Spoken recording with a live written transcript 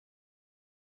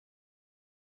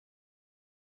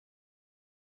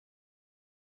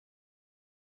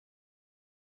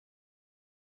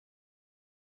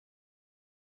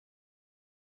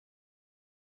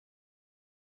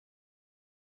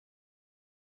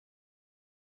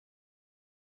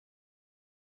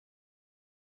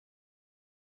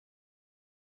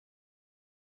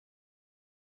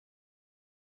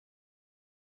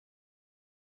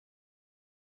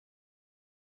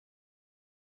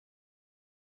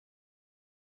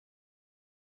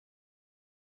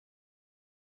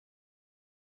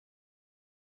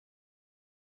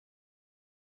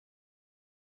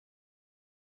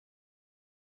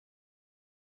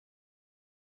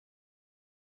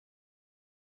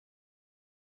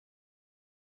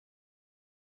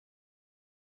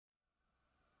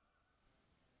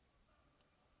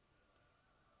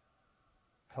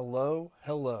Hello,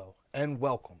 hello, and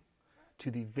welcome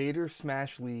to the Vader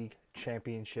Smash League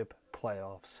Championship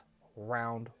Playoffs,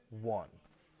 Round 1.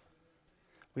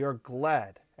 We are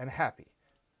glad and happy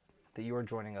that you are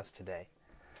joining us today.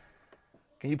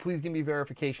 Can you please give me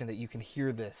verification that you can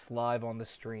hear this live on the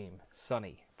stream?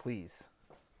 Sonny, please.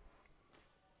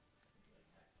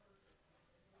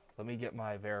 Let me get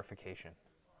my verification.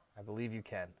 I believe you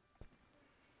can.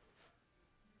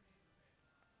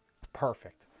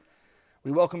 Perfect.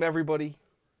 We welcome everybody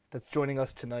that's joining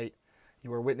us tonight.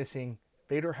 You are witnessing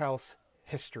Vader Haus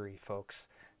history, folks.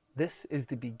 This is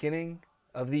the beginning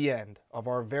of the end of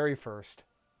our very first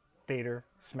Vader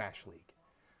Smash League.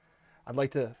 I'd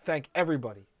like to thank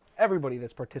everybody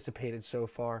that's participated so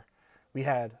far. We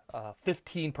had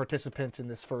 15 participants in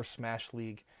this first Smash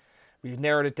League. We've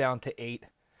narrowed it down to 8.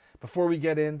 Before we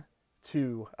get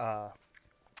into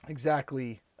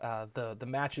exactly the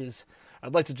matches,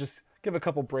 I'd like to just give a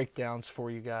couple breakdowns for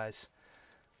you guys.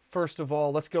 First of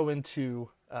all, let's go into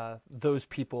those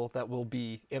people that will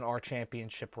be in our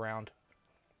championship round.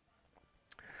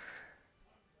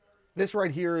 This right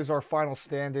here is our final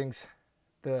standings.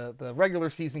 The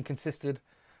regular season consisted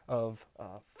of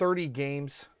 30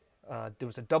 games. There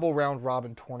was a double round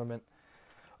robin tournament.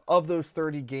 Of those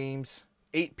 30 games,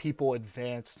 8 people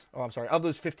advanced. Oh, I'm sorry. Of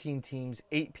those 15 teams,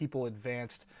 8 people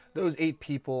advanced. Those 8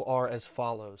 people are as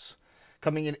follows.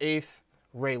 Coming in 8th,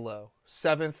 Raylo.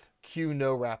 7th, Q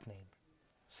No Rap Name.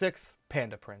 6th,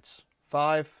 Panda Prince.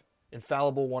 5,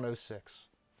 Infallible 106.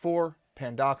 4,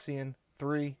 Pandoxian.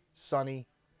 3, Sunny.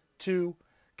 2,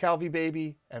 Calvi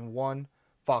Baby. And 1,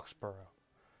 Foxborough.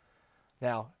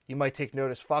 Now, you might take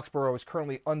notice, Foxborough is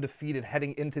currently undefeated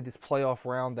heading into this playoff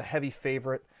round, the heavy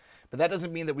favorite. But that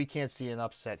doesn't mean that we can't see an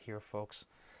upset here, folks.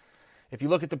 If you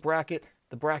look at the bracket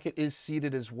is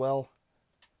seeded as well.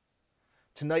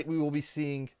 Tonight we will be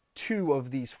seeing 2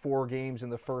 of these 4 games in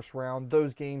the first round.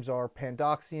 Those games are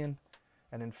Pandoxian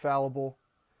and Infallible,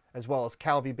 as well as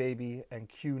Calvi Baby and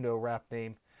Q No Rap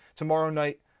Name. Tomorrow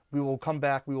night we will come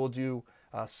back. We will do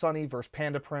Sunny versus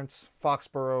Panda Prince,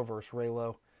 Foxborough versus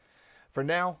Raylo. For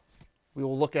now, we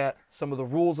will look at some of the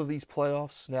rules of these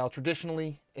playoffs. Now,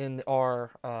 traditionally in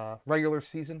our regular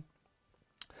season,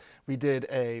 we did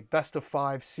a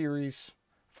best-of-5 series,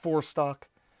 4-stock.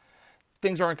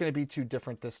 Things aren't going to be too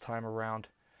different this time around.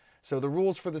 So the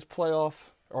rules for this playoff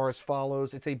are as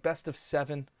follows. It's a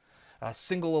best-of-7,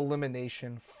 single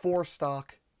elimination,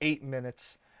 4-stock, 8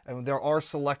 minutes. And there are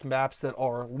select maps that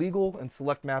are legal and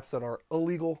select maps that are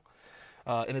illegal.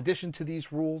 In addition to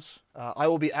these rules, I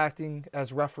will be acting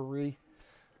as referee.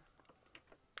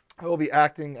 I will be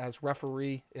acting as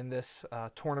referee in this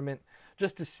tournament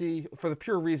just to see, for the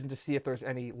pure reason to see if there's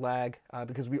any lag,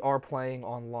 because we are playing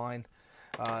online.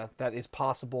 That is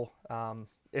possible.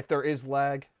 If there is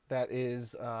lag that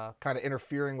is kind of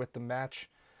interfering with the match,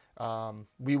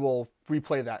 we will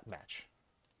replay that match.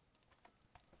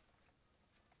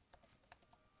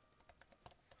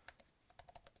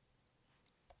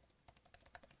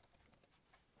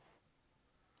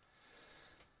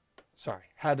 Sorry,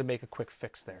 had to make a quick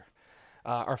fix there.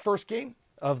 Our first game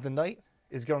of the night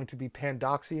is going to be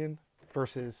Pandoxian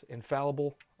versus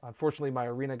Infallible. Unfortunately, my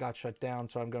arena got shut down,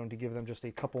 so I'm going to give them just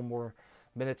a couple more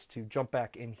minutes to jump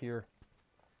back in here.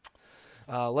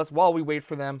 While we wait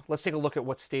for them, let's take a look at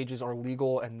what stages are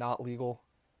legal and not legal.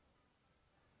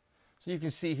 So you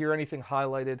can see here anything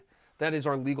highlighted. That is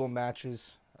our legal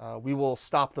matches. We will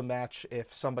stop the match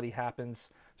if somebody happens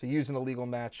to use an illegal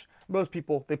match. Most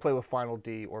people, they play with Final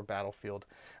D or Battlefield.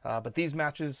 But these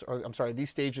matches, or I'm sorry,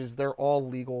 these stages, they're all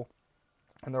legal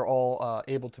and they're all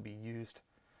able to be used.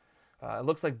 It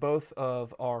looks like both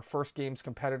of our first game's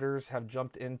competitors have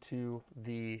jumped into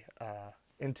the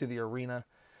arena.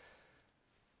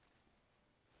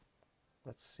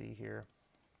 Let's see here.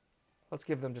 Let's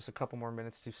give them just a couple more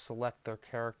minutes to select their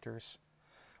characters.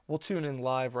 We'll tune in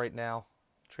live right now.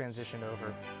 Transition over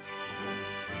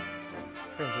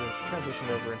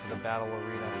into the battle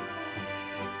arena.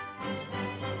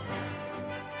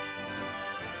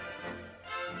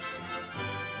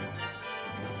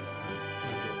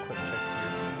 Do a quick check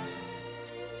here.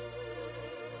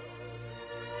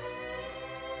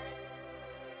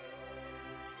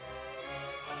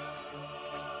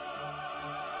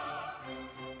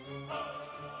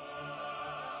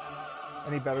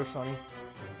 Any better, Sonny?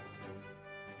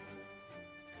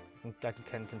 I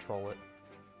can control it.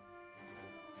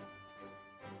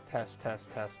 Test.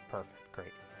 Perfect.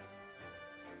 Great.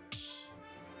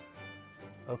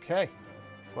 Okay.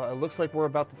 Well, it looks like we're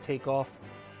about to take off.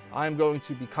 I'm going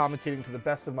to be commentating to the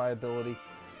best of my ability.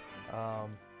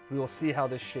 We will see how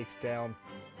this shakes down.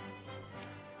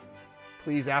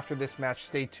 Please, after this match,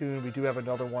 stay tuned. We do have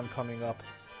another one coming up.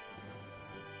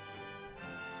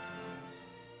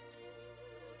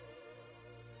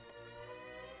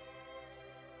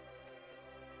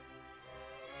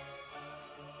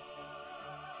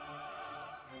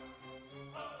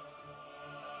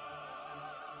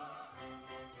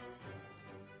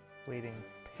 Waiting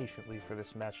patiently for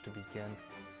this match to begin.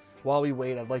 While we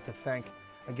wait, I'd like to thank,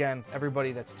 again,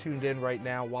 everybody that's tuned in right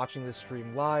now, watching this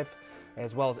stream live,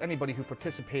 as well as anybody who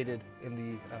participated in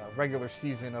the regular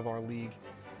season of our league.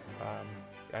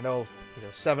 I know,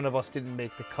 7 of us didn't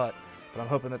make the cut, but I'm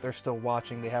hoping that they're still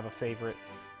watching. They have a favorite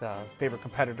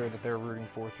competitor that they're rooting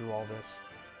for through all this.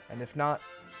 And if not,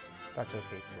 that's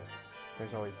okay too.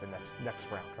 There's always the next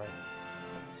round, right?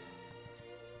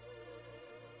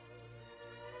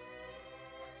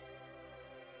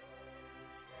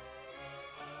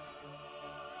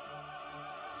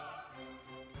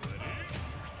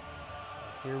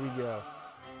 Here we go.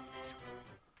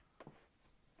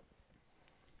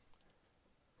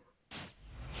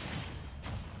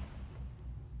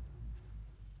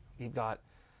 We've got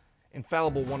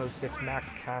Infallible 106, Max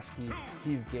Kasky,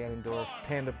 he's Ganondorf,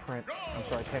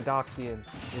 Pandoxian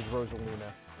is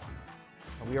Rosalina.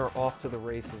 And we are off to the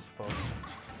races, folks.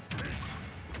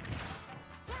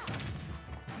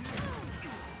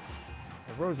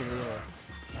 And Rosalina,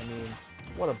 I mean,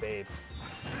 what a babe.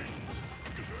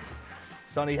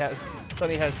 Sonny has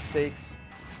stakes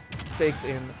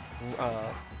in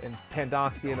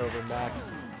Pandoxian over Max.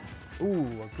 Ooh,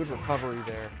 a good recovery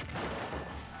there.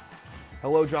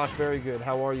 Hello, Josh. Very good.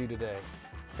 How are you today?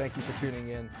 Thank you for tuning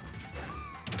in.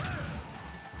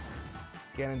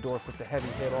 Ganondorf with the heavy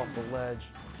hit off the ledge.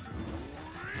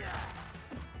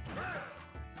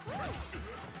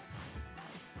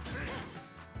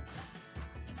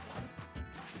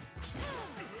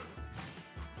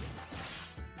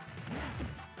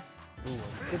 Ooh,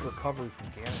 a good recovery from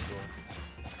Ganondorf.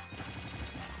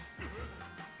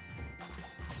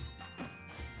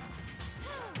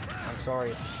 I'm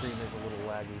sorry if the stream is a little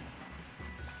laggy.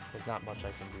 There's not much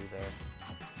I can do there.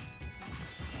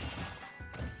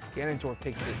 Ganondorf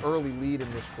takes the early lead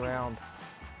in this round.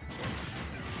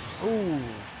 Ooh,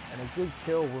 and a good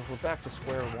kill. We're back to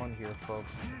square one here,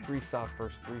 folks. 3-stock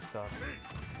versus 3-stock.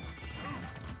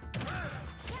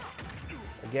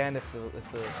 Again, if the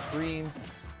stream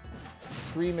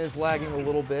is lagging a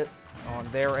little bit on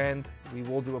their end, we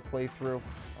will do a playthrough.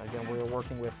 Again, we're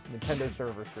working with Nintendo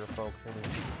servers here, folks, and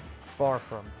it's far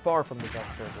from the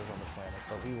best servers on the planet,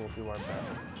 but we will do our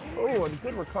best. Oh, and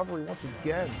good recovery once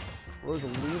again.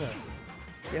 Rosalina.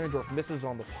 Ganondorf misses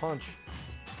on the punch.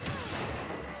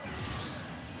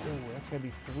 Oh, that's going to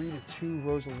be 3-2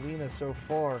 Rosalina so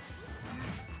far.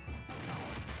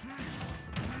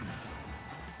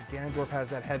 Ganondorf has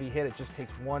that heavy hit. It just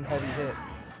takes one heavy hit.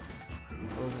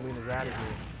 Rosalina's out of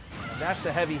here. And that's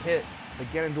the heavy hit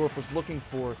that Ganondorf was looking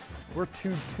for. We're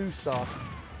 2-2-stock.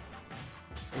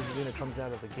 Rosalina comes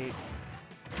out of the gate.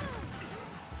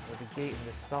 With the gate in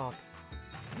the stock.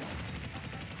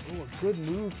 Oh, a good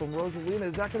move from Rosalina.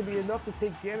 Is that going to be enough to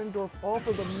take Ganondorf off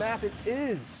of the map? It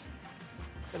is.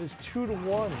 That is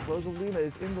 2-1. Rosalina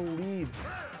is in the lead.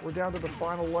 We're down to the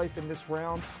final life in this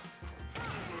round.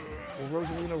 Will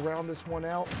Rosalina round this one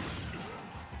out?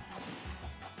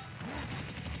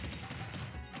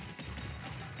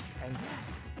 And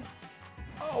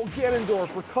oh,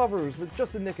 Ganondorf recovers with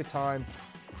just the nick of time.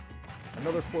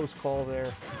 Another close call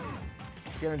there.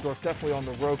 Ganondorf definitely on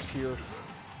the ropes here.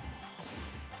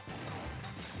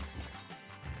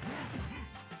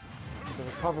 The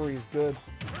recovery is good.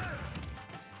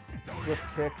 Swift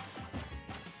kick.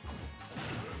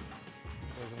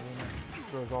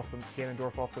 Throws off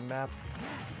Ganondorf off the map.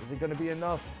 Is it going to be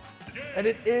enough? And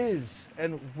it is!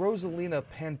 And Rosalina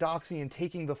Pandoxian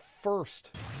taking the first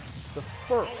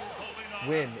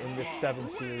win in this 7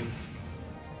 series.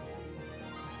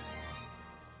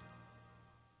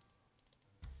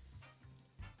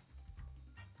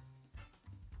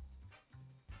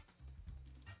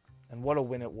 And what a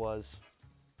win it was.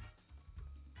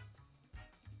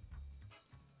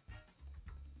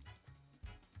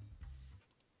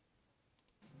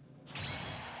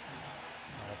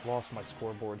 I've lost my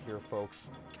scoreboard here, folks.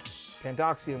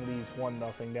 Pandoxian leads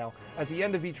 1-0. Now, at the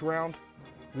end of each round,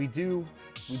 we do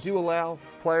allow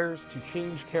players to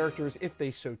change characters if they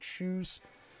so choose.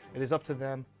 It is up to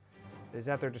them. It is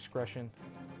at their discretion.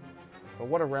 But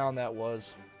what a round that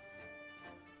was.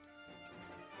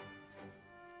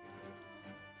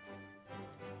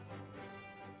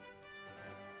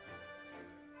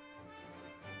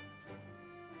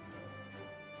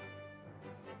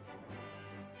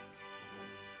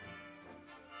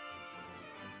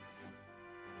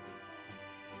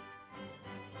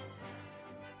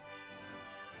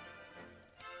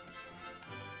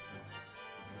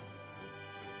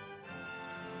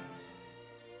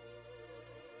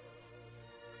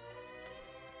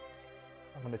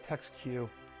 I'm going to text Q.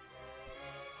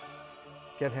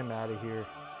 Get him out of here.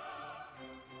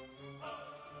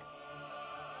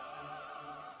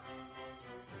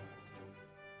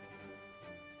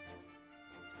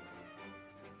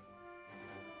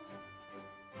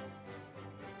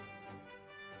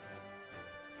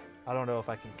 I don't know if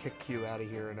I can kick Q out of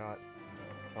here or not.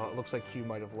 Oh, it looks like Q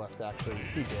might have left, actually.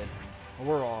 He did. Well,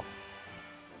 we're off.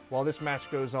 While this match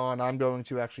goes on, I'm going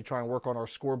to actually try and work on our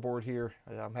scoreboard here.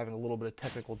 I'm having a little bit of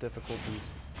technical difficulties.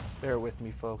 Bear with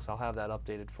me, folks. I'll have that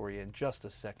updated for you in just a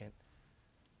second.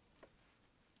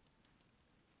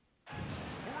 3,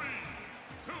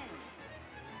 2,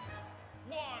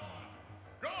 1,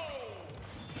 go!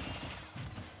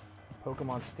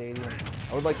 Pokemon Stadium.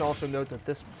 I would like to also note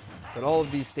that all of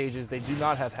these stages, they do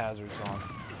not have hazards on.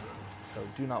 So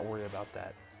do not worry about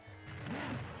that. I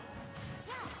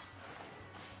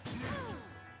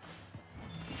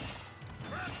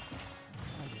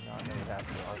do not know what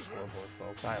happened to our scoreboard,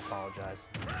 folks. I apologize.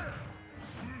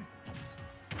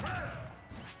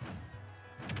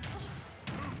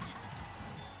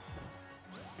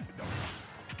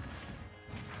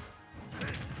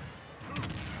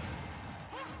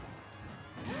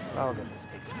 I'll get this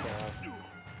taken care of.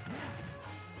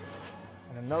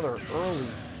 And another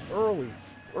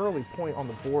early point on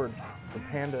the board for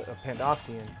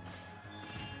Pandoxian.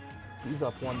 He's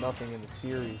up 1-0 in the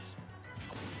series.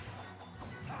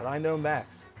 But I know Max.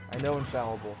 I know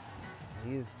Infallible.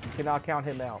 You cannot count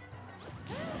him out.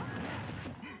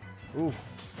 Ooh,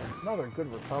 another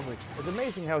good recovery. It's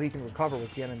amazing how he can recover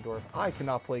with Ganondorf. I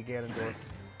cannot play Ganondorf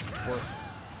worth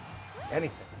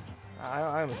anything.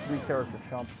 I'm a 3-character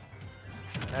chump.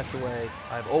 And that's the way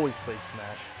I've always played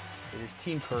Smash. It is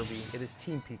Team Kirby. It is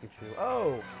Team Pikachu.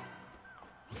 Oh!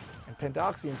 And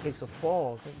Pandoxian takes a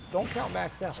fall. Don't count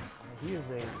Max out. He is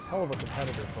a hell of a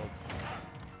competitor, folks.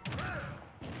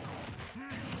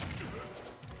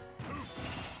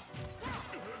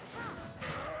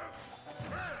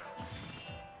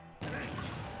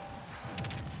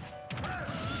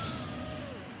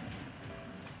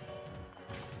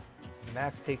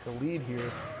 Max takes a lead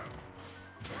here.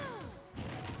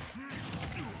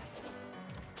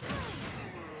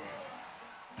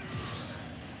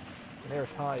 They're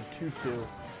tied 2-2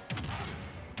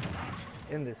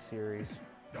 in this series.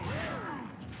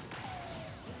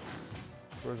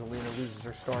 Rosalina loses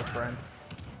her star friend.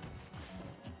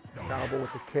 Fallible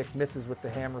with the kick, misses with the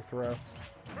hammer throw.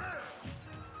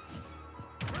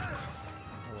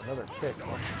 Oh, another kick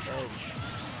off the edge.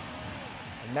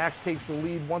 And Max takes the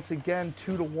lead once again,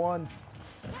 2-1.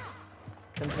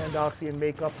 Can Pandoxian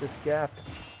make up this gap?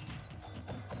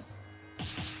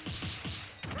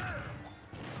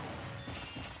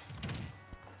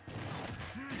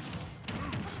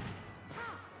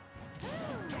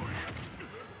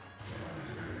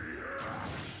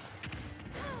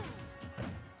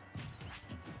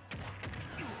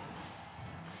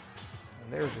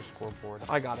 There's your scoreboard.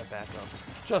 I got it back up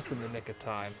just in the nick of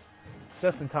time.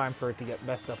 Just in time for it to get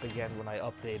messed up again when I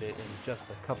update it in just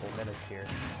a couple minutes here.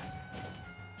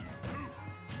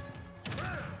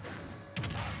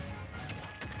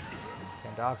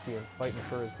 Pandoxian fighting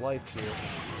for his life here.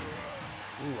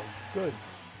 Ooh, a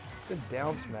good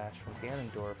down smash from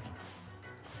Ganondorf.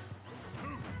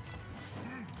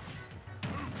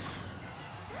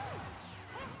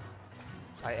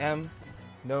 I am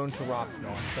known to rock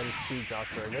smash. That is true, Josh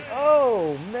Bergen.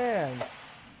 Oh, man!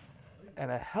 And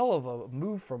a hell of a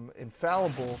move from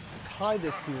Infallible to tie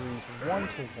this series 1-1.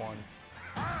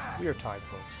 We are tied,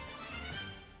 folks.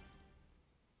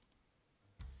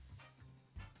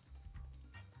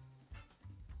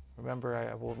 Remember,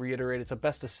 I will reiterate, it's a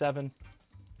best of 7.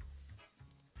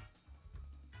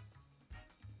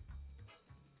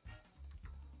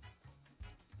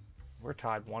 We're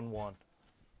tied 1-1.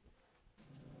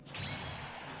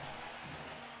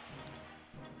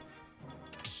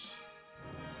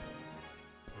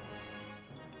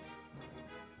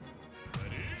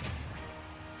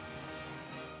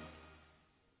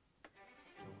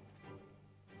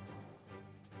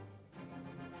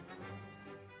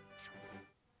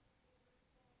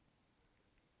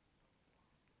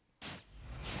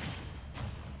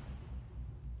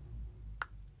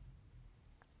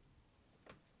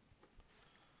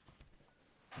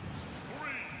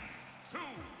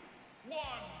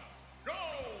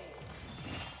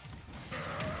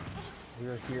 We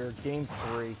are here, game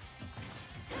 3.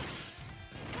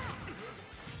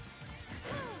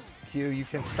 Q, you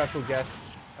can special guest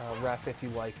ref if you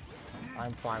like.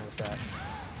 I'm fine with that.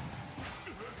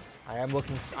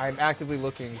 I'm actively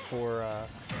looking for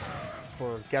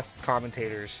guest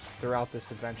commentators throughout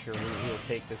this adventure we will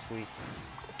take this week.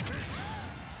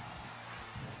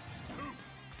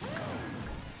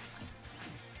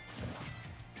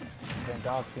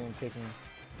 Pandoxian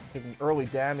taking early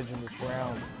damage in this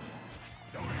round.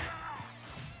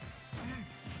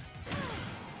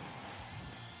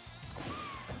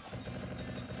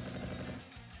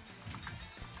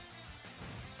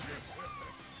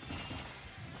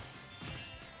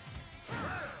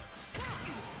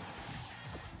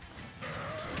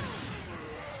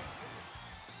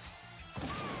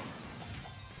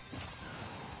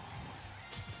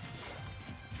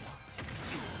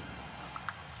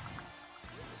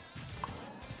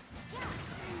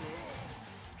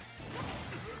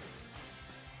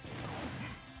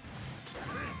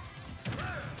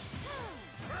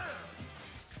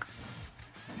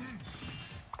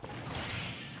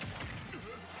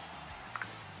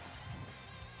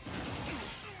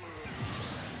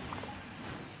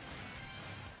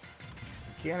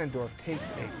 Ganondorf takes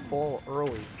a fall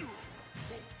early.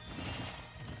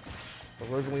 But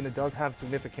Rosalina does have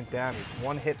significant damage.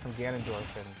 One hit from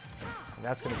Ganondorf, and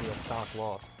that's going to be a stock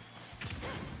loss.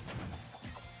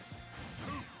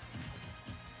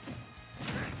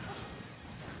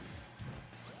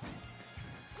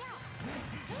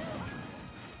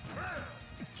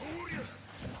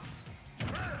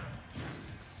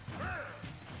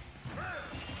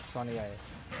 Sonny, I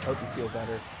hope you feel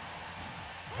better.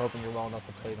 Hoping you're well enough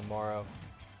to play tomorrow.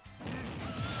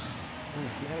 Ooh,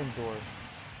 Ganondorf.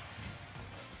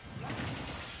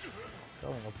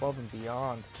 Going above and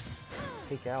beyond.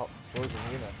 Take out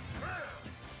Rosalina.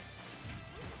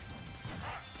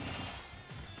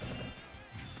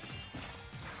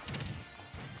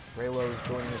 Raylo is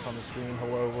joining us on the screen.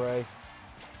 Hello, Ray.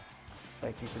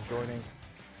 Thank you for joining.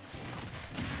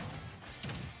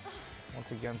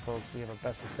 Once again, folks, we have a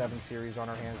best of 7 series on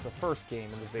our hands. The first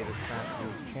game in the Vader Smash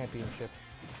Bros. Championship.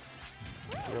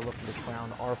 We are looking to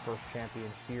crown our first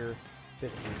champion here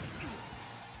this week.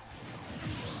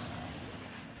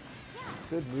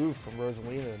 Good move from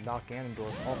Rosalina to knock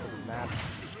Ganondorf off of the map.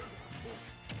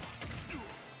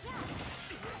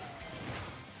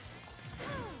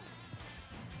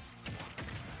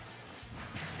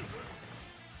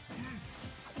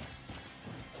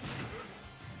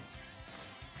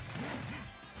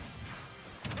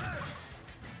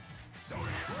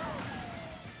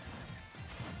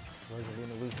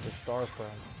 Rosalina loses the star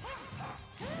friend.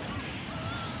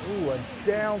 Ooh, a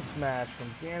down smash from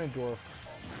Ganondorf.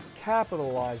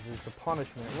 Capitalizes the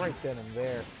punishment right then and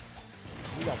there.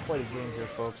 We got quite a game here,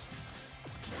 folks.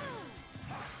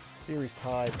 Series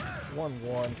tied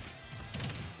 1-1.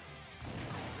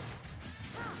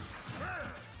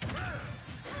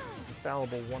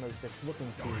 Infallible 106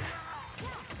 looking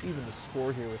to even the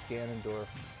score here with Ganondorf.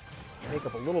 Make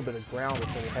up a little bit of ground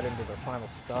before we head into the final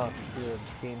stop here in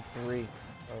Game 3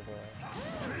 of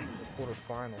the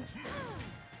quarterfinals.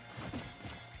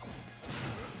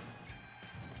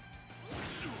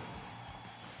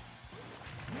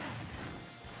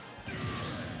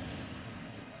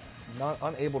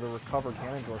 Unable to recover,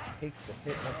 Ganondorf takes the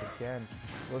hit once again.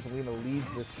 Rosalina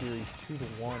leads this series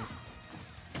 2-1.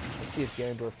 Let's see if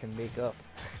Ganondorf can make up.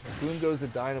 Boom goes the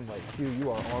dynamite. Q,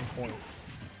 you are on point.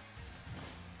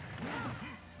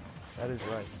 That is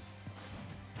right.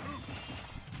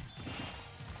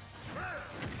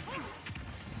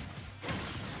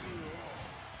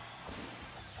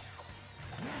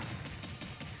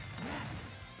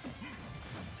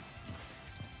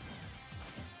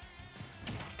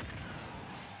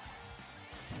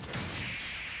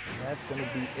 That's going to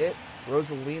be it.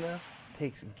 Rosalina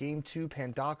takes Game 2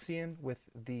 Pandoxian with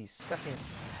the second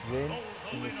win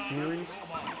in the series.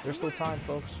 There's still time,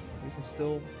 folks. We can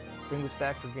still bring this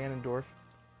back for Ganondorf.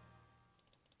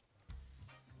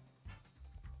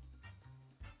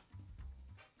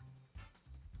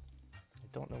 I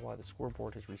don't know why the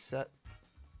scoreboard has reset,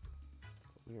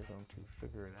 but we are going to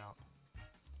figure it out.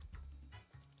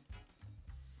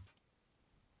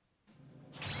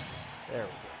 There we go.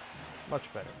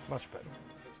 Much better, much better.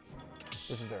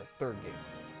 This is their third game.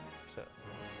 So,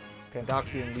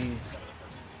 Pandoxian leads.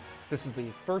 This is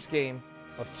the first game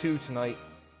of 2 tonight.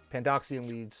 Pandoxian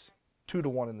leads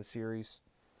 2-1 in the series.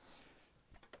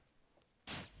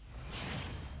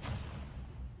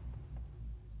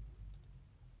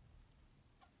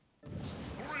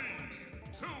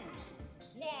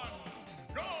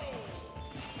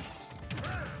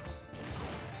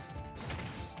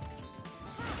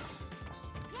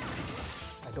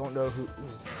 I don't know who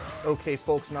OK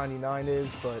Folks 99 is,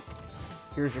 but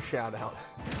here's your shout out.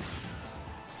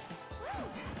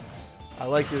 I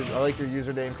like your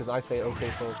username because I say OK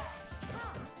Folks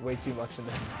way too much in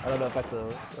this. I don't know if that's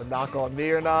a knock on me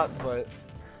or not, but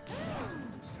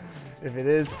if it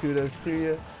is, kudos to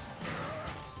you.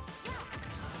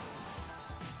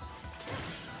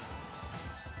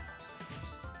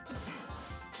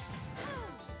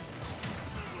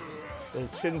 It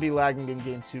shouldn't be lagging in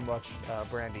game too much,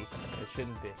 Brandy. It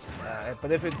shouldn't be.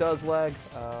 But if it does lag,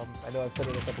 I know I've said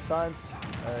it a couple times.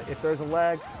 If there's a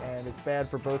lag and it's bad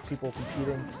for both people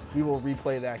competing, we will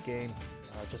replay that game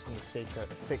just in the sake of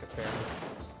fairness.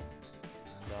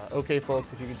 And, okay, folks,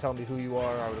 if you can tell me who you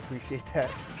are, I would appreciate that.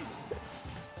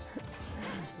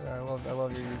 I love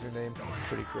your username. It's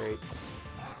pretty great.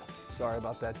 Sorry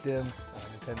about that, Dim.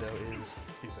 Nintendo is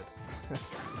stupid,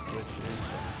 which is.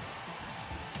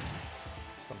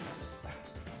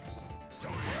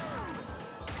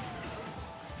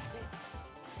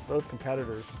 Both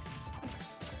competitors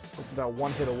just about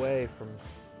one hit away from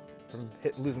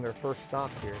losing their first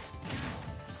stock here.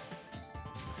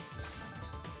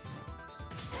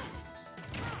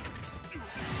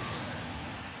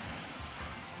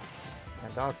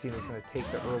 And Doxian is going to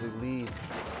take the early lead.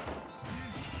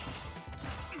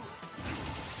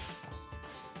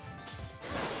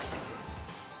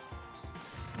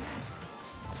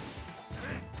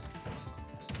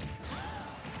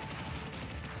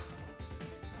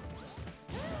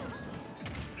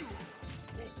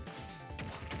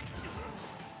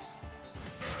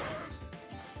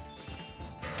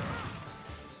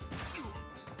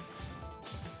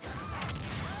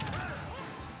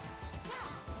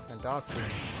 Doxian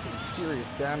doing serious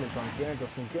damage on Ganondorf.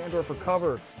 Can Ganondorf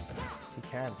recover? He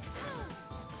can.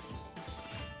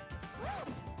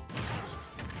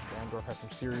 Ganondorf has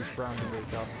some serious ground to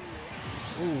make up.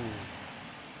 Ooh.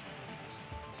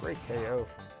 Great KO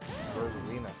from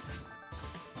Rosalina.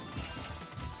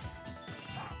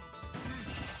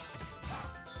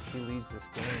 She leads this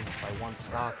game by one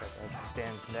stock as it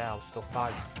stands now. Still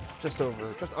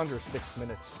just under 6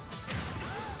 minutes.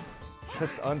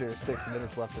 Just under 6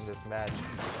 minutes left in this match.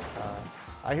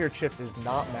 I hear Chips is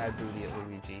not mad booty at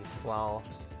Luigi. While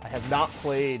I have not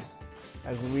played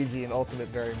as Luigi in Ultimate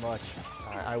very much,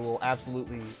 I will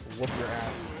absolutely whoop your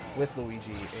ass with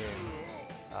Luigi in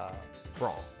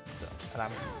Brawl. So,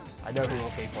 and I know who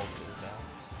OK Folks is now.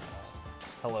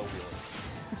 Hello,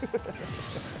 Wheeler.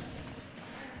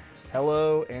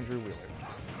 Hello, Andrew Wheeler.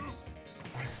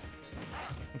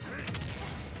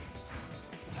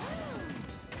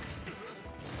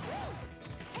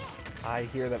 I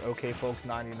hear that OK Folks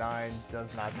 99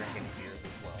 does not drink any beers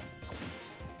as well.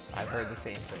 I've heard the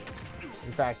same thing.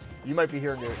 In fact, you might be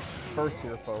hearing it first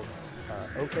here, folks.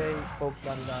 OK Folks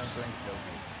 99 drinks no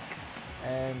beers.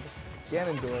 And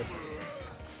Ganondorf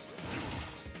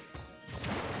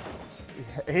is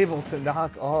able to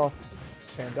knock off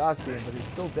Sandoxian, but he's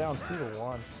still down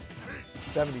 2-1.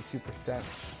 72%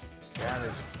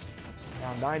 damage.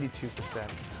 Now 92%.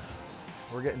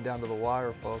 We're getting down to the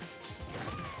wire, folks.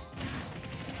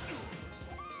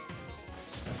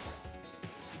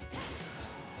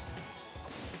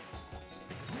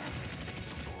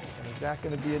 Is that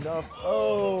going to be enough?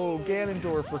 Oh,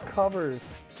 Ganondorf recovers.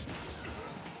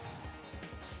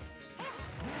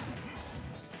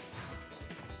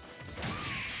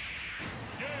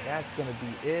 That's going to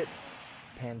be it.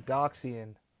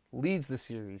 Pandoxian leads the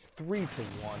series 3-1.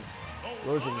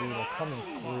 Rosalina coming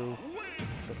through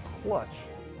with clutch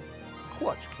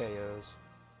KOs.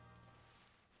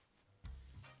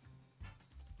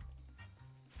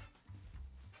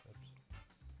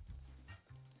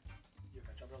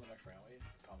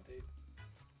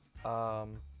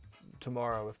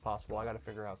 Tomorrow if possible. I gotta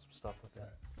figure out some stuff with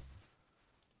that.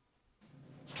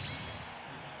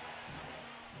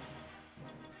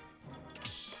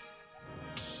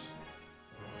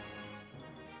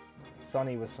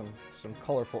 Sonny with some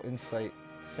colorful insight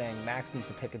saying Max needs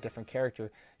to pick a different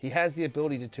character. He has the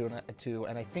ability to,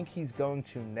 and I think he's going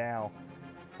to now.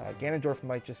 Ganondorf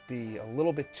might just be a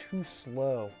little bit too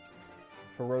slow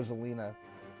for Rosalina.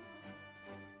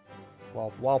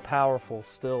 While powerful,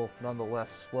 still nonetheless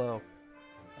slow.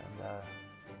 And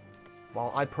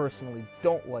while I personally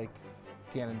don't like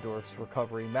Ganondorf's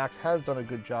recovery, Max has done a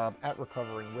good job at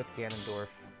recovering with Ganondorf.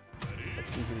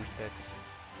 Let's see who he picks.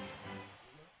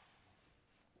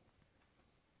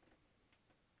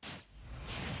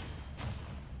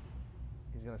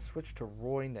 He's going to switch to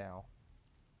Roy now.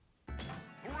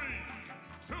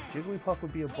 Jigglypuff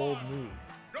would be a bold move.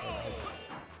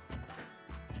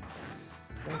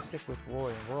 He's going to stick with Roy,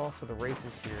 and we're off to the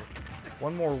races here.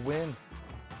 One more win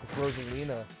with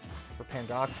Rosalina for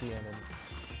Pandoxian,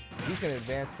 and he can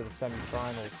advance to the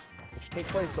semifinals, which take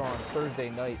place on Thursday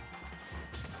night.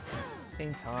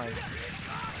 Same time,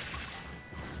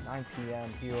 9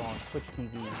 p.m. here on Twitch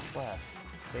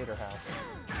TV/Vader Haus.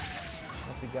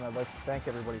 Once again, I'd like to thank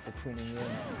everybody for tuning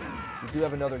in. We do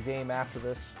have another game after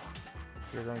this.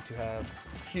 We're going to have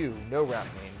Q, no rap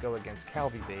name, go against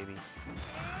Calvi Baby.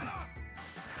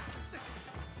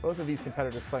 Both of these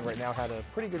competitors playing right now had a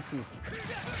pretty good season.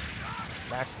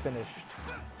 Max finished,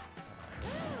 I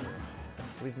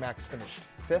believe Max finished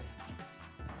 5th,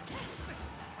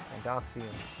 and Doxian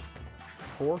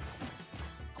 4th.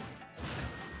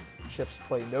 Chips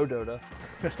play no Dota.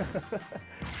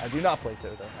 I do not play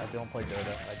Dota. I don't play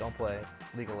Dota. I don't play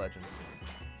League of Legends.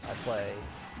 I play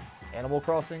Animal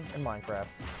Crossing and Minecraft.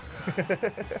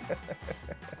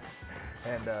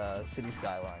 And City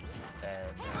Skylines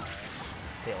and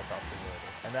Tabletop Simulator.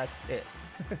 And that's it.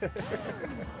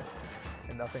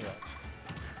 And nothing else.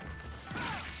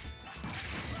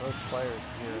 Most players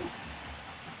here,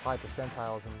 high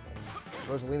percentiles, and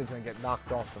Rosalina's going to get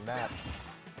knocked off the map.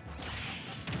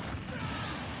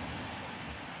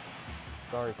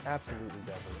 Star is absolutely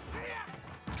deadly.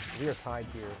 We are tied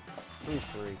here,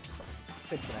 3-3,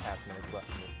 6.5 minutes left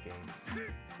in this game.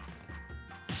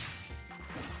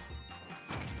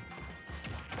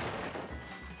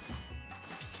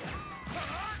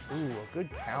 Ooh, a good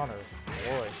counter,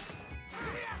 boy.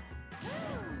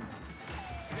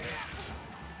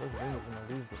 Rosalina's going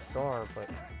to lose the star, but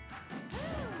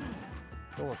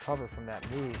she'll recover from that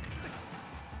move.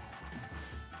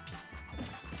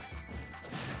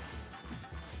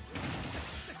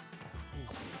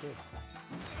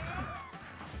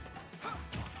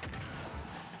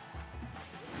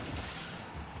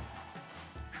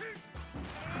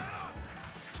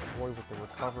 Boy with the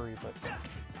recovery, but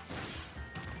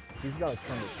he's got to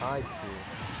turn the tides here.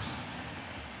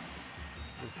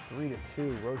 It's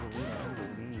 3-2. Rosalina in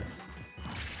the lead.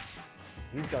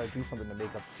 He's got to do something to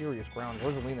make up serious ground.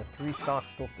 Rosalina 3 stocks,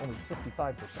 still only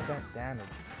 65% damage.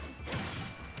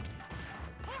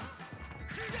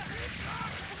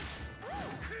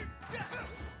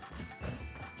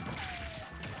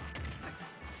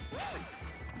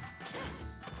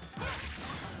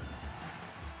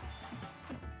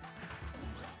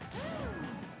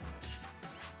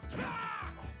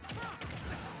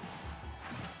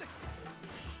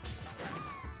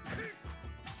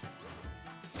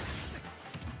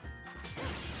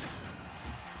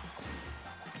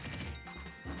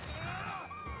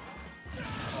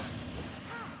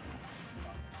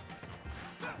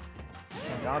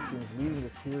 Doxian's leading the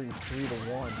series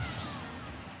 3-1.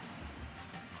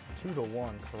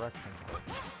 2-1, correction.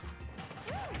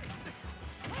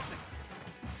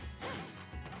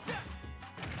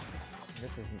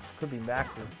 This could be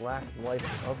Max's last life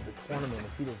of the tournament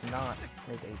if he does not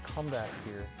make a comeback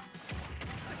here.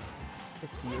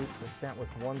 68% with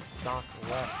 1 stock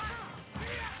left.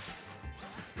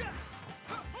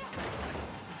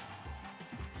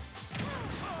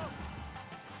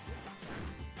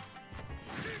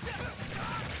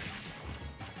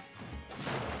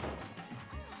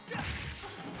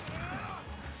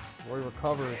 Roy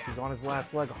recovers. He's on his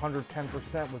last leg,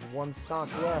 110% with 1 stock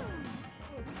left.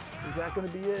 Is that going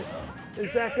to be it?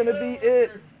 Is that going to be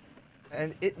it?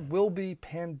 And it will be.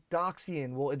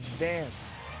 Pandoxian will advance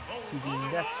to the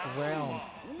next round,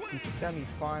 the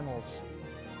semifinals.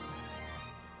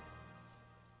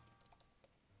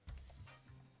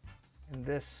 In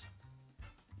this,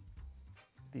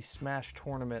 the Smash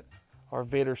tournament, our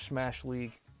Vader Smash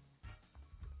League.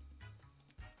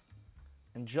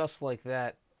 And just like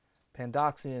that,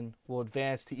 Pandoxian will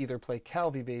advance to either play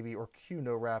Calvi Baby or Q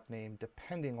No Rap Name,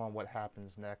 depending on what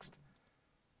happens next.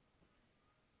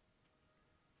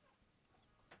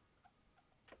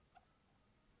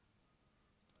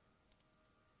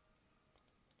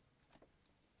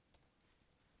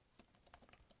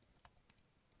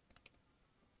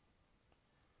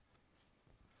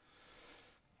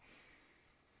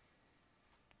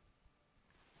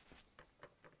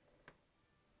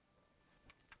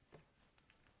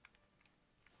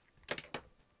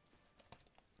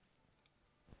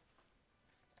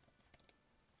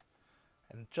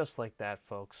 And just like that,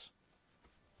 folks,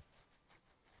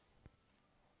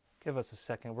 give us a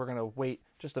second. We're going to wait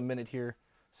just a minute here,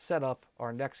 set up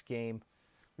our next game.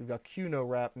 We've got Q No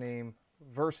Rap Name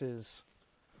versus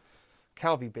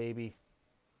Calvi Baby.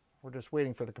 We're just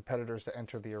waiting for the competitors to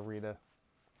enter the arena.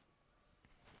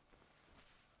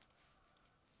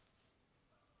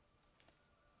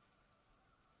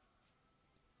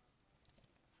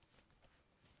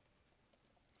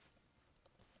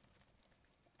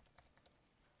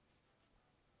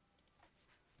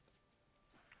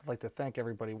 I'd like to thank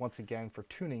everybody once again for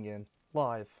tuning in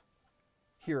live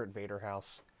here at Vader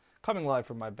House. Coming live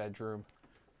from my bedroom.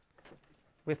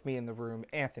 With me in the room,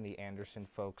 Anthony Anderson,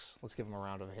 folks. Let's give him a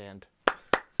round of a hand.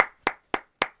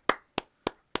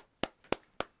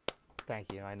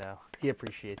 Thank you, I know. He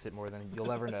appreciates it more than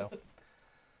you'll ever know. I'm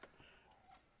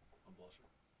blushing.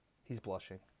 He's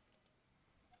blushing.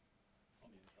 I'll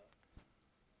mute that.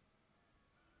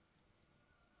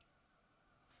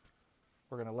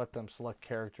 We're gonna let them select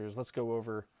characters. Let's go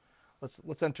over.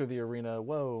 Let's enter the arena.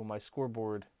 Whoa, my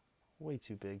scoreboard, way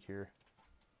too big here.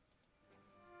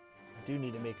 I do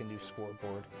need to make a new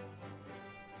scoreboard.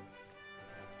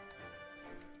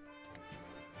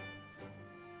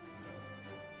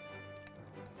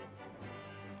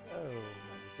 Oh my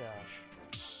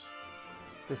gosh.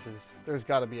 There's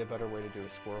got to be a better way to do a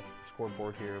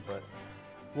scoreboard here, but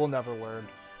we'll never learn.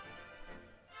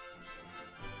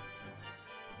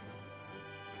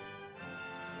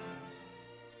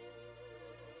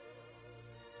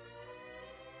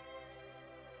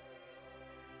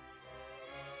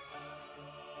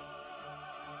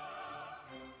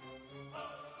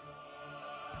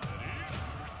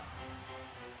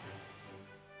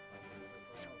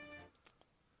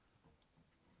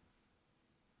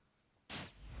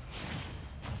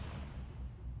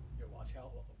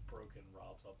 Broken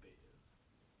Rob's update is.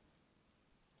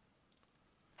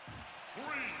 3,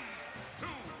 2,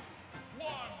 1,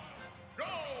 go!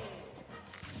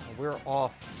 We're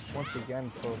off once again,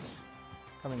 folks.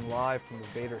 Coming live from the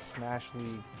Vader Smash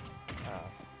League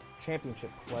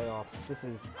Championship playoffs. This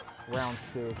is round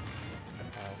 2.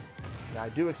 Now I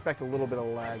do expect a little bit of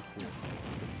lag here.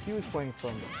 Because Q is playing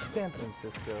from San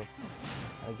Francisco.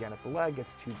 And again, if the lag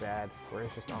gets too bad or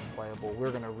it's just unplayable,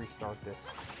 we're going to restart this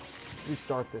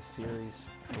series,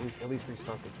 at least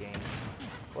restart the game.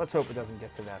 Let's hope it doesn't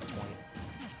get to that point.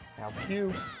 Now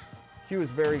Q is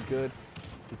very good.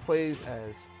 He plays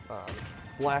as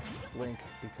Black Link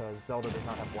because Zelda does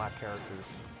not have black characters.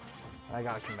 And I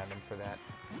gotta commend him for that.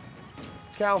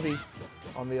 Calvi,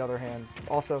 on the other hand,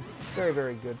 also very,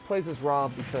 very good. Plays as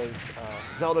Rob because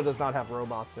Zelda does not have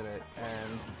robots in it,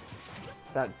 and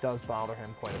that does bother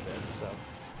him quite a bit. So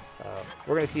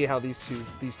we're gonna see how these two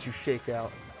shake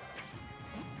out.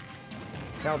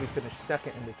 Calvi finished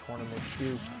 2nd in the tournament,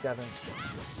 Q 7th,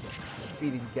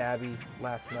 defeating Gabby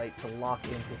last night to lock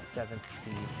in his 7th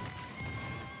seed.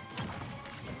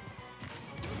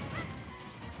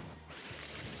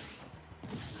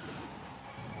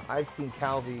 I've seen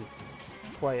Calvi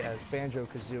play as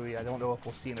Banjo-Kazooie. I don't know if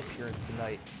we'll see an appearance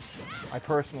tonight. I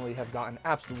personally have gotten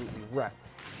absolutely wrecked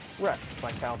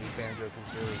by Calvi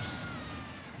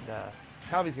Banjo-Kazooie.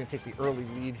 Calvi's going to take the early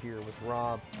lead here with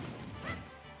Rob.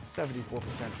 74%,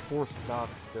 4 stock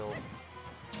still.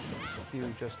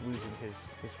 Q just losing his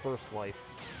first life.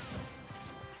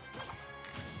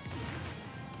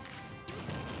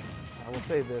 I will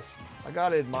say this, I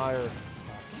gotta admire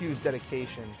Q's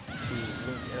dedication to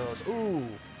Link's arrows. Ooh,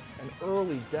 an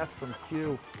early death from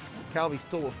Q. Calvi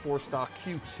still with 4 stock,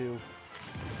 Q2.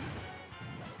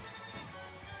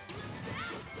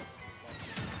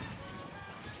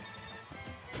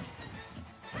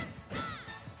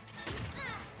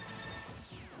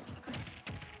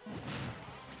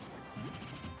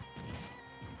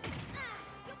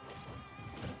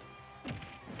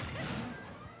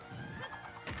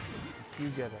 You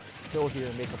get a kill here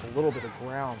and make up a little bit of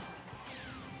ground.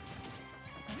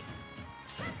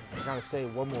 I gotta say,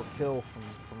 one more kill from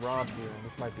Rob here, and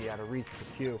this might be out of reach for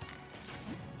Q.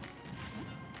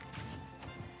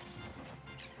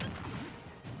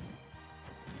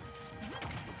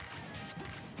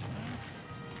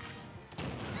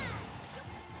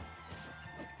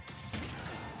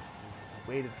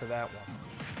 Waited for that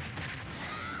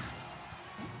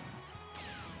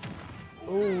one.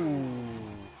 Ooh.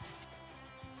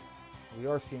 We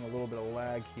are seeing a little bit of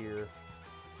lag here.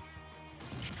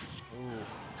 Ooh.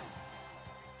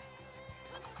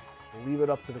 We'll leave it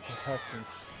up to the contestants.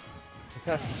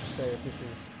 Contestants to say if this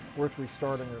is worth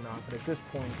restarting or not, but at this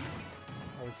point,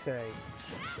 I would say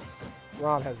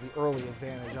Rob has the early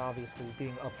advantage, obviously,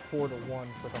 being up 4-1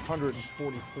 with 144%.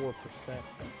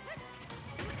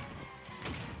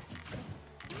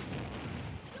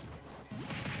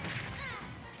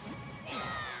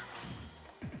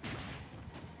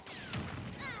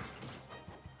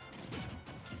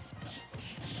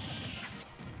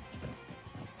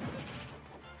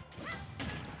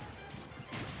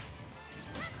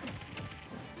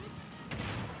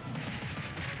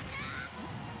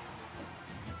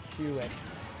 Q at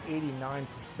 89%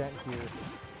 here.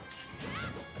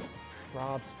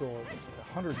 Rob still at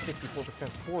 154%,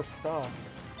 4 stock.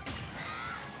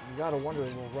 You gotta wonder,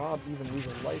 will Rob even lose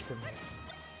a life in this?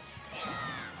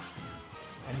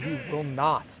 And he will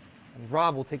not. And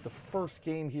Rob will take the first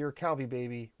game here, Calvi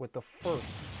baby, with the first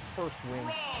win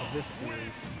of this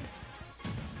series.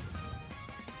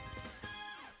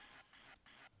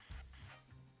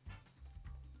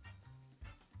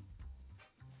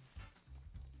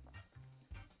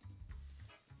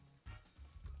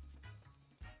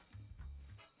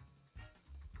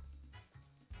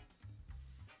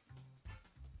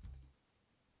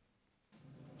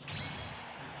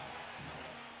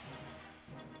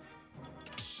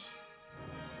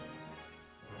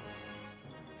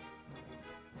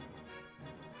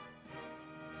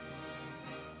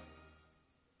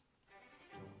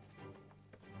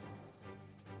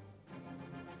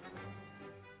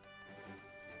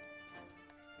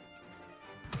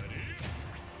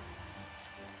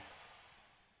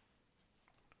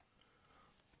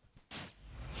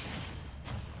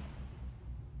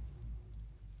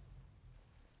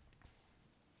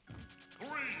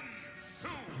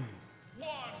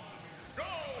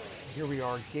 Here we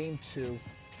are, game 2.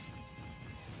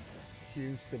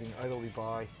 Q sitting idly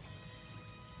by.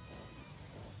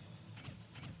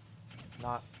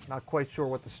 Not quite sure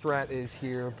what the strat is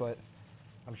here, but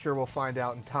I'm sure we'll find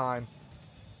out in time.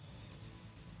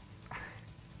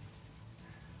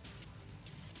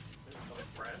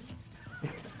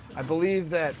 I believe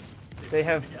that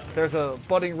there's a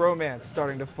budding romance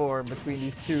starting to form between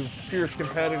these two fierce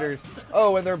competitors.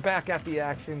 Oh, and they're back at the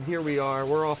action. Here we are.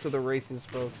 We're off to the races,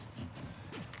 folks.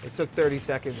 It took 30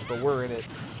 seconds, but we're in it.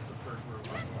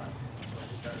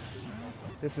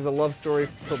 This is a love story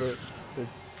till the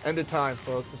end of time,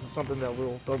 folks. This is something that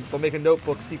they'll make a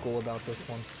notebook sequel about this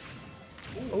one.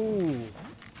 Ooh.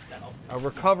 A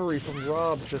recovery from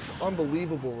Rob. Just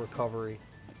unbelievable recovery.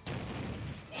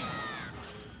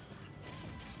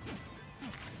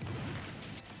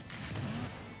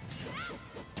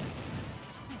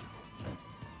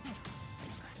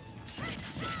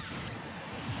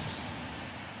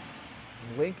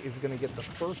 Link is going to get the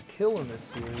first kill in this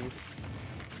series.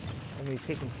 Only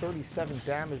taking 37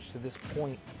 damage to this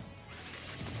point.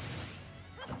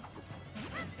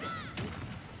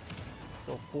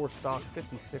 Still 4 stock,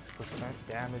 56%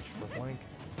 damage for Link,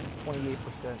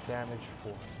 28% damage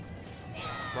for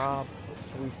Rob,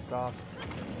 3 stock.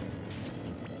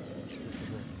 This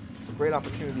is a great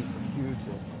opportunity for Q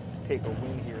to take a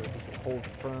win here. He can hold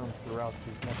firm throughout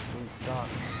these next 3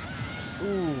 stocks.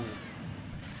 Ooh.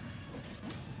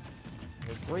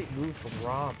 A great move from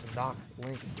Rob to knock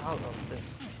Link out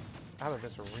of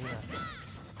this arena.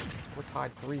 We're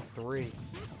tied 3-3.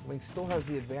 Link still has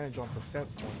the advantage on percent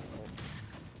points, but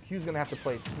Q's gonna have to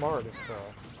play it smart if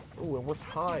ooh, and we're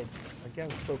tied. Again,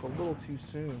 spoke a little too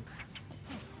soon.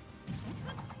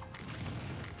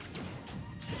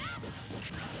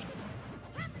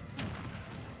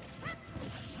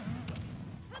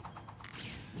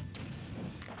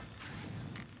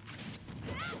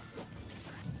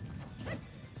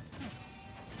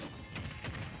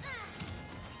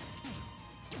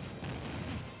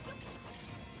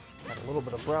 A little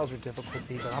bit of browser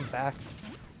difficulty, but I'm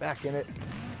back in it.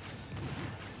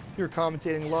 Here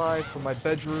commentating live from my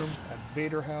bedroom at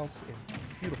Vader House in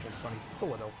beautiful sunny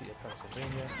Philadelphia,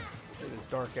 Pennsylvania. It is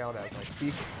dark out as I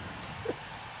speak.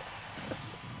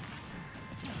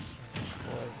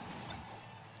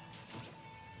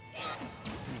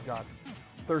 We've got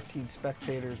 13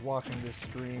 spectators watching this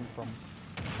stream from,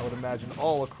 I would imagine,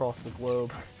 all across the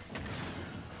globe.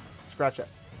 Scratch that.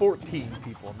 14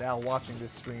 people now watching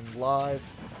this stream live.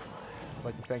 I'd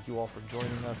like to thank you all for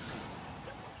joining us.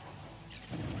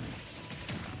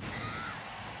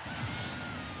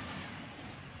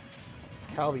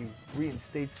 Calvi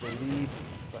reinstates the lead,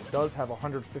 but does have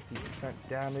 150%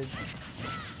 damage.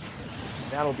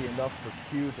 That'll be enough for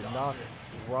Q to knock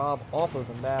Rob off of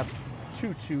the map.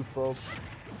 2-2, folks.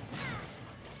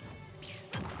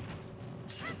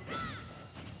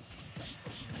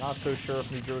 Not so sure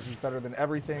if New Jersey's better than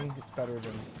everything. It's better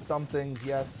than some things,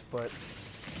 yes, but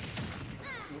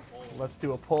let's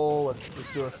do a poll.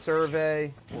 Let's do a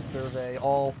survey. We'll survey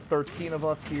all 13 of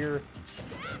us here.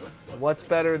 What's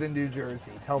better than New Jersey?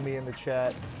 Tell me in the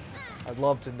chat. I'd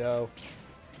love to know.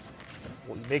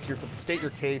 Well, state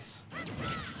your case.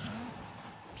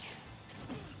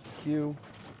 Q,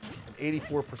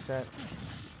 84%.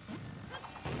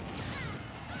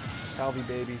 Calvi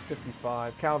baby,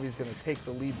 55. Calvi's going to take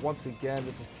the lead once again.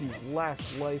 This is Q's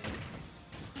last life.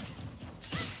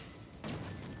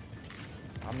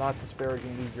 I'm not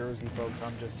disparaging New Jersey, folks.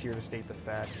 I'm just here to state the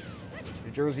facts.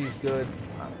 New Jersey's good.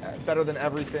 Better than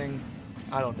everything.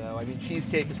 I don't know. I mean,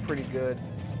 cheesecake is pretty good.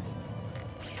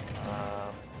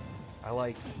 I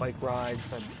like bike rides.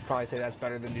 I'd probably say that's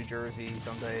better than New Jersey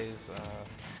some days.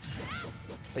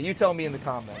 But you tell me in the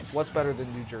comments, what's better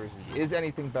than New Jersey? Is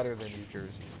anything better than New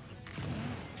Jersey?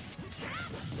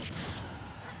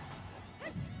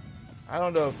 I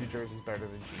don't know if New Jersey's better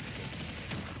than cheesecake,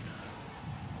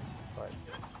 but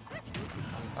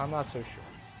I'm not so sure.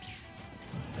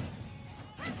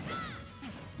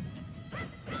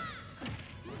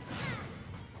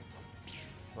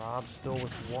 Rob still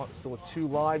with 2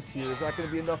 lives here. Is that going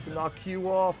to be enough to knock Q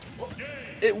off?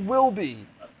 It will be,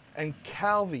 and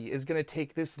Calvi is going to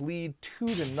take this lead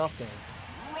 2-0.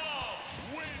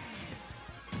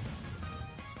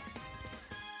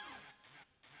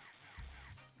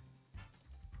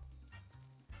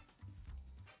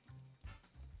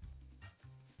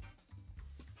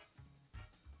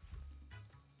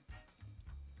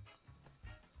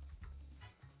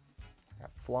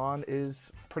 Flan is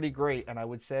pretty great, and I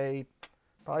would say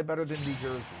probably better than New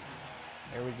Jersey.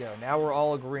 There we go. Now we're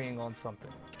all agreeing on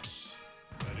something.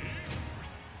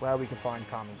 Glad we can find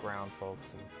common ground, folks.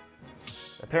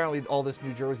 And Apparently all this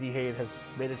New Jersey hate has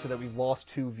made it so that we've lost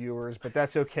 2 viewers, but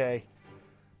that's okay.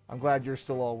 I'm glad you're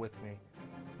still all with me.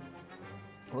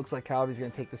 It looks like Calvi's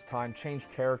going to take this time, change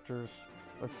characters.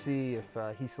 Let's see if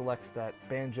he selects that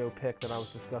banjo pick that I was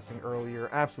discussing earlier.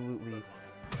 Absolutely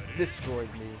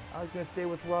destroyed me. I was going to stay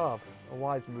with Rob. A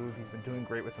wise move. He's been doing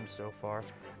great with him so far.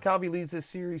 Calvi leads this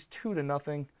series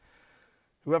 2-0.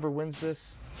 Whoever wins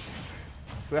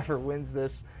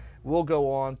this will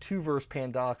go on to verse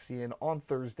Pandoxian on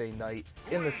Thursday night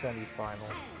in the semifinals.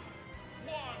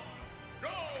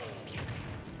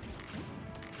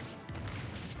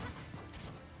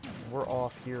 We're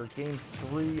off here. Game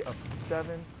 3 of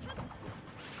 7.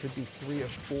 Could be 3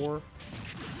 of 4,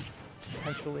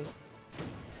 potentially.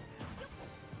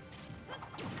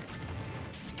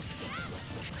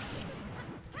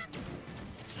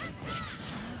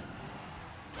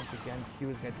 Once again, Q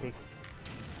is going to take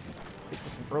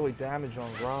some early damage on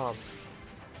Rob.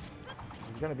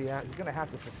 He's going to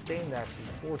have to sustain that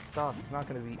for 4 stocks. It's not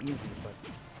going to be easy, but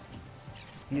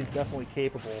he is definitely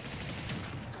capable.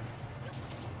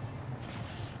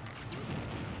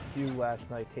 Q last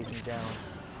night taking down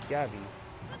Gabby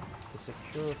to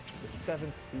secure the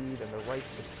 7th seed and the right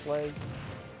to play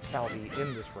Calvi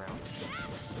in this round.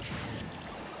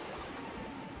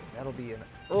 That'll be an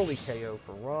early KO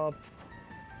for Rob.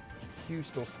 Q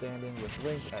still standing with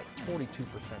Link at 42%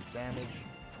 damage.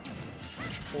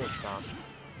 4 stocks.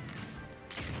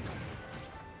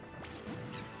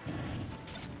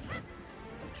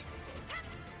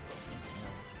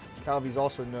 Calvi's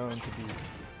also known to be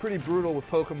pretty brutal with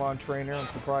Pokemon Trainer. I'm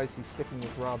surprised he's sticking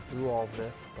with Rob through all of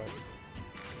this, but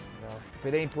you know, if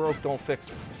it ain't broke, don't fix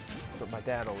it. That's what my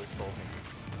dad always told me.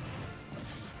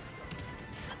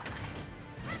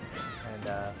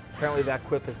 And apparently that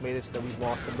quip has made it so that we've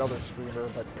lost another streamer,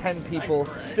 but 10 people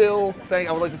still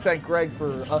I would like to thank Greg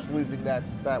for us losing that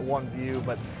 1 view,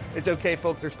 but it's okay,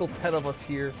 folks. There's still 10 of us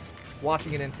here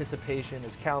watching in anticipation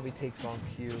as Calvi takes on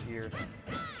Q here.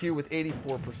 Q with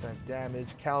 84% damage,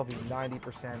 Calvi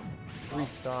 90%, 3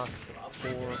 stocks,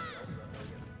 4.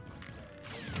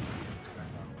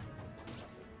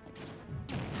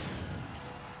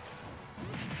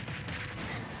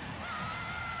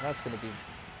 That's going to be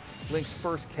Link's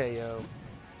first KO,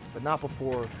 but not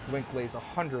before Link lays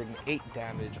 108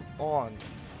 damage on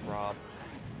Rob.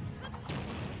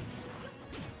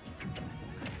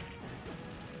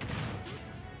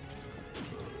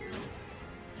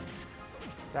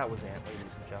 That was Ant, ladies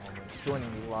and gentlemen, joining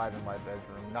me live in my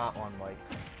bedroom, not on mic.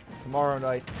 Tomorrow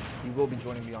night, he will be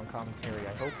joining me on commentary,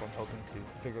 I hope. I'm hoping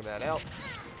to figure that out.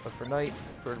 But for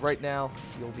right now,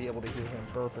 you'll be able to hear him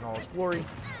burp in all his glory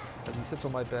as he sits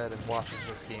on my bed and watches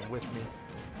this game with me.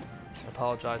 I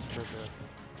apologize for the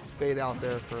fade out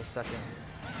there for a second.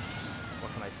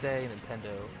 What can I say?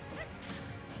 Nintendo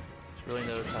just really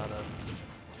knows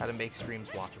how to make streams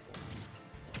watchable.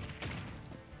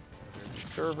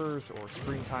 Servers or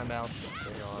screen timeouts,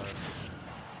 they are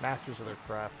masters of their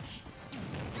craft.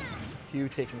 Q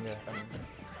taking a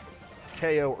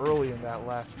KO early in that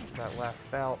last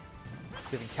bout,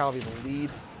 giving Calvi the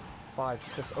lead.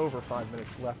 Just over 5 minutes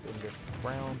left in this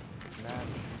round match.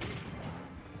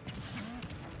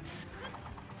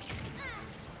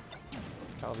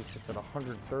 Calvi sits at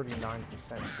 139%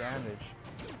 damage.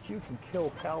 Q can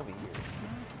kill Calvi here.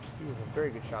 He was a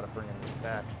very good shot at bringing this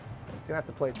back. He's gonna have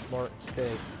to play it smart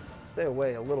and stay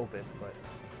away a little bit, but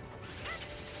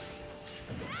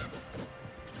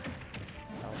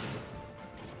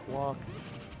block.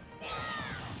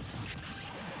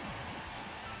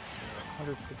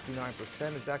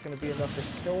 169%. Is that going to be enough to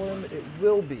kill him? It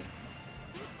will be.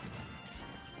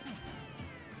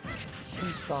 2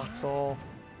 stocks all.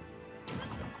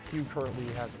 Q currently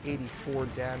has 84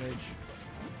 damage.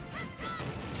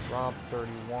 Rob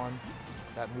 31.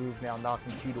 That move now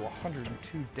knocking Q to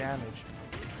 102 damage.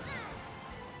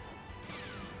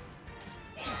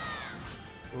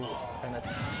 Ooh, and a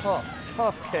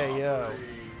tough KO.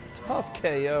 Tough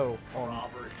KO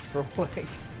for Link.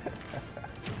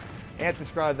 Ant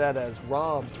described that as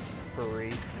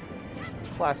robbery.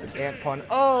 Classic Ant pun.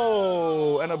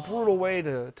 Oh, and a brutal way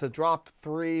to drop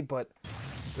 3, but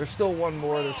there's still one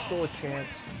more. There's still a chance.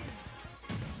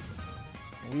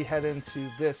 We head into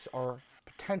this, our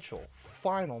potential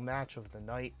final match of the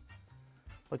night.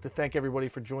 I'd like to thank everybody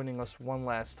for joining us one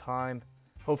last time.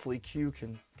 Hopefully Q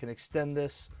can extend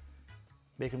this,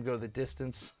 make him go the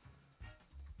distance.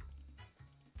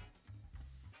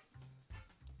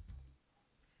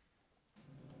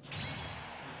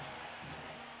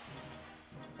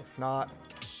 If not,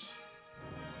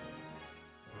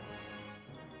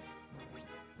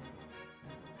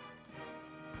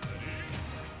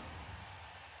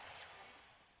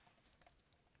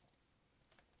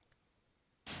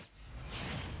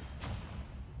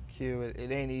 Q.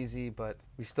 It ain't easy, but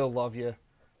we still love you.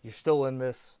 You're still in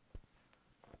this.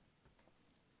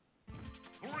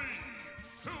 3,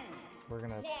 2, We're going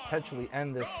to potentially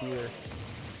end this here.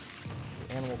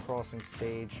 The Animal Crossing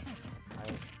stage.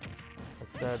 I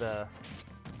said,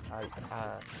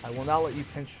 I will not let you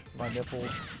pinch my nipples.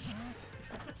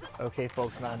 Okay,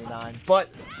 folks, 99.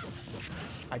 But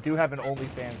I do have an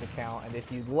OnlyFans account, and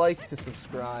if you'd like to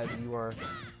subscribe, you are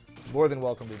more than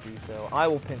welcome to do so. I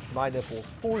will pinch my nipples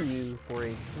for you for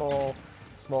a small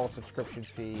subscription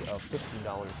fee of $15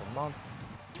 a month.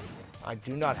 I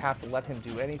do not have to let him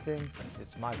do anything.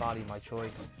 It's my body, my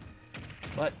choice.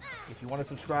 But if you want to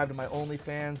subscribe to my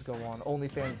OnlyFans, go on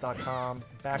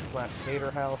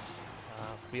onlyfans.com/Vader Haus.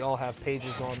 We all have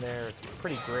pages on there. It's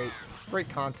pretty great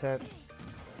content.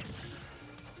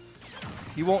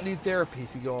 You won't need therapy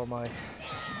if you go on my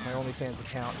OnlyFans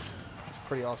account. It's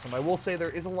pretty awesome. I will say there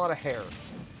is a lot of hair,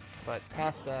 but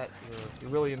past that, you're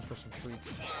really in for some treats.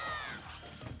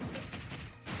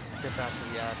 Get back to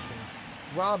the action.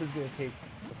 Rob is going to take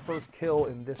the first kill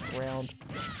in this round.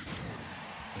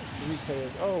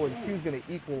 Oh, and Q's going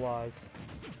to equalize.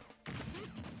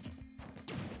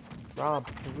 Rob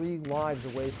 3 lives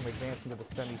away from advancing to the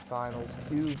semifinals.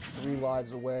 Q 3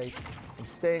 lives away from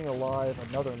staying alive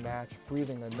another match,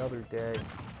 breathing another day.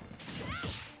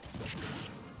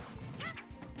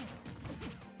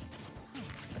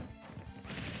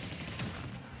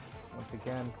 Once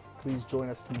again, please join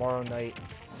us tomorrow night,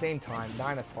 same time,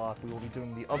 9 o'clock. We will be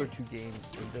doing the other 2 games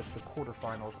in this, the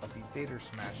quarterfinals of the Vader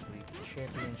Smash League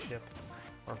Championship,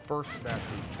 our first Smash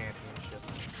League Championship.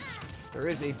 There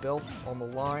is a belt on the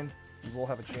line. You will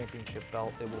have a championship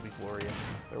belt. It will be glorious.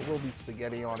 There will be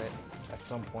spaghetti on it at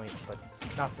some point, but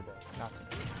not today. Not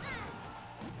today.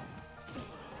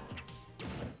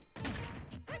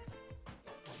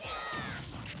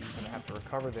 He's going to have to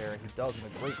recover there, and he does in a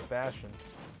great fashion.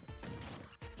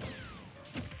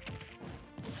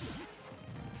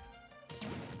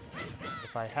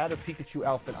 If I had a Pikachu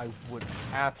outfit, I would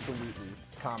absolutely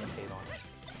commentate on it.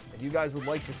 If you guys would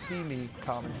like to see me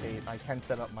commentate, I can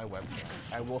set up my webcam.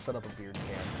 I will set up a beard cam.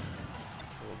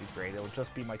 It will be great. It will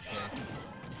just be my chin.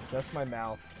 Just my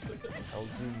mouth. I'll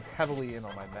zoom heavily in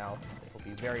on my mouth. It will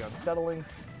be very unsettling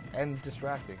and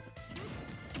distracting.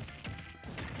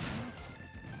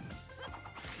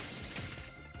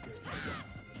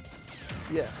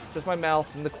 Yeah, just my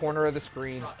mouth in the corner of the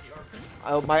screen.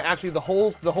 Actually, the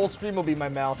whole screen will be my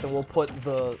mouth, and we'll put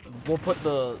the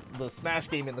Smash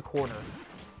game in the corner.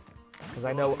 Because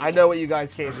I know what you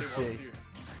guys came to see.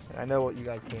 I know what you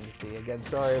guys came to see. Again,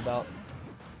 sorry about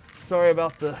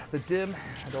the dim.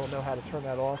 I don't know how to turn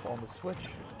that off on the Switch.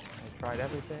 I tried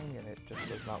everything and it just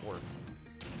does not work.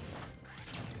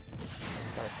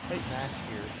 Got a tight match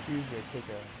here. Q's gonna take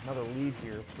another lead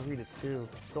here, 3-2.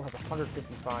 Still has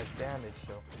 155 damage,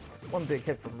 so one big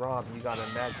hit from Rob, and you gotta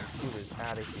imagine Q is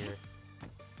out of here.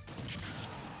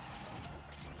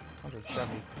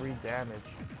 173 damage.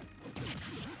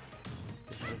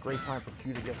 This is a great time for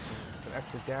Q to get some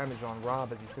extra damage on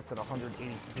Rob as he sits at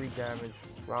 183 damage.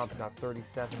 Rob's got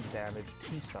 37 damage.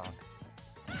 T-stock.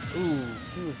 Ooh,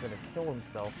 Q is going to kill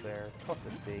himself there. Tough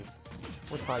to see.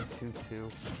 We're tied 2-2.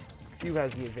 Q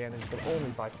has the advantage, but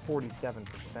only by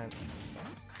 47%.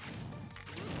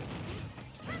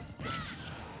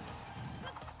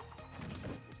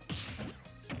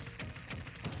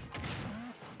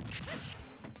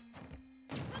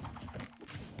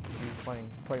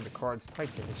 Playing the cards tight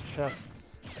to his chest.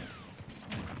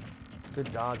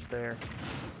 Good dodge there.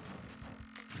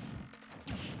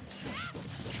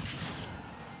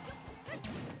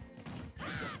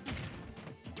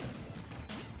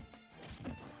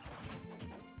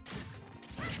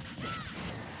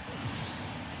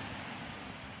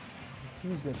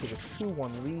 He's going to take a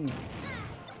 2-1 lead.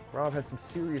 Rob has some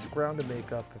serious ground to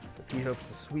make up if he hopes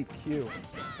to sweep Q.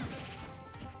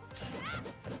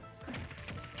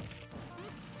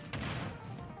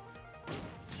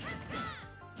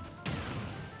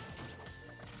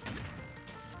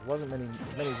 Wasn't many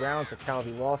rounds that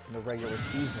Calvi lost in the regular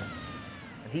season,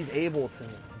 and he's able to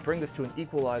bring this to an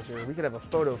equalizer. We could have a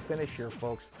photo finish here,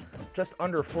 folks. Just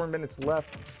under 4 minutes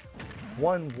left.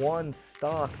 1-1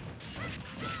 stocks.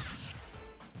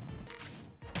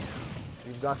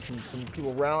 We've got some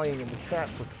people rallying in the chat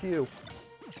for Q.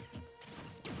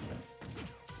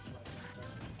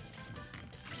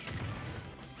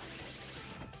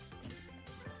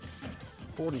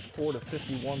 (44 to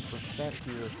 51%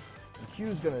 here).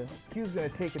 Q's gonna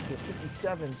take it to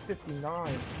 57,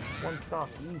 59, one stock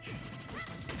each.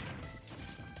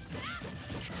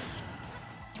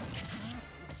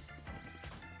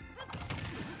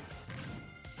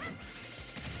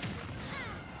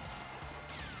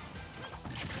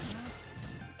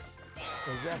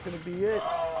 Is that going to be it?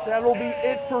 That'll be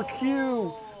it for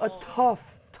Q. A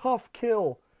tough, tough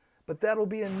kill. But that'll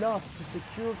be enough to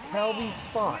secure Calvi's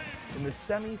spot in the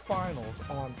semifinals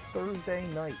on Thursday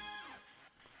night.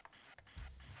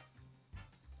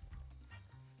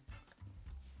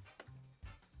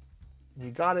 You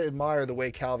got to admire the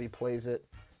way Calvi plays it.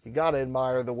 You got to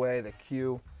admire the way that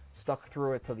Q stuck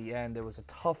through it to the end. It was a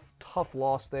tough, tough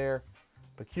loss there.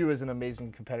 But Q is an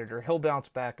amazing competitor. He'll bounce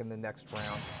back in the next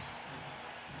round.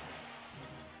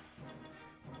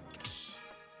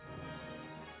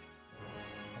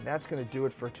 And that's going to do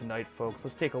it for tonight, folks.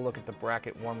 Let's take a look at the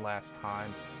bracket one last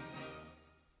time.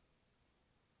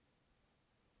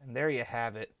 And there you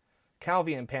have it.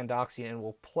 Calvi and Pandoxian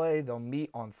will play. They'll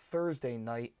meet on Thursday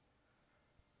night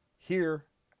here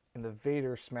in the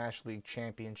Vader Smash League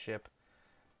Championship.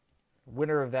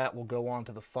 Winner of that will go on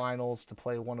to the finals to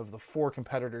play one of the 4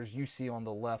 competitors you see on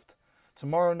the left.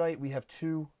 Tomorrow night we have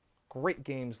 2 great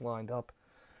games lined up.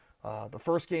 The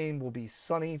first game will be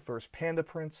Sunny versus Panda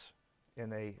Prince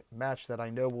in a match that I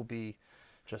know will be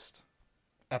just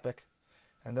epic.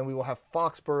 And then we will have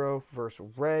Foxborough versus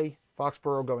Ray.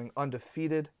 Foxborough going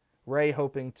undefeated. Ray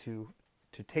hoping to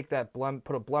take that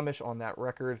put a blemish on that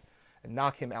record and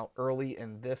knock him out early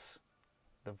in the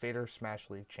Vader Smash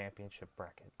League Championship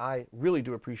bracket. I really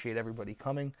do appreciate everybody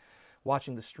coming,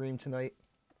 watching the stream tonight.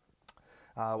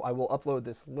 I will upload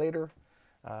this later.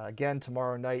 Again,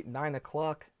 tomorrow night, 9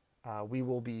 o'clock, we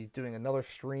will be doing another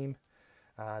stream.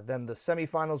 Then the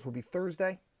semifinals will be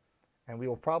Thursday, and we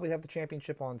will probably have the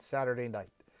championship on Saturday night.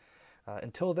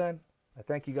 Until then, I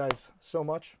thank you guys so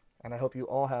much, and I hope you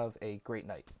all have a great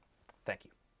night. Thank you.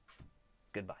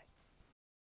 Goodbye.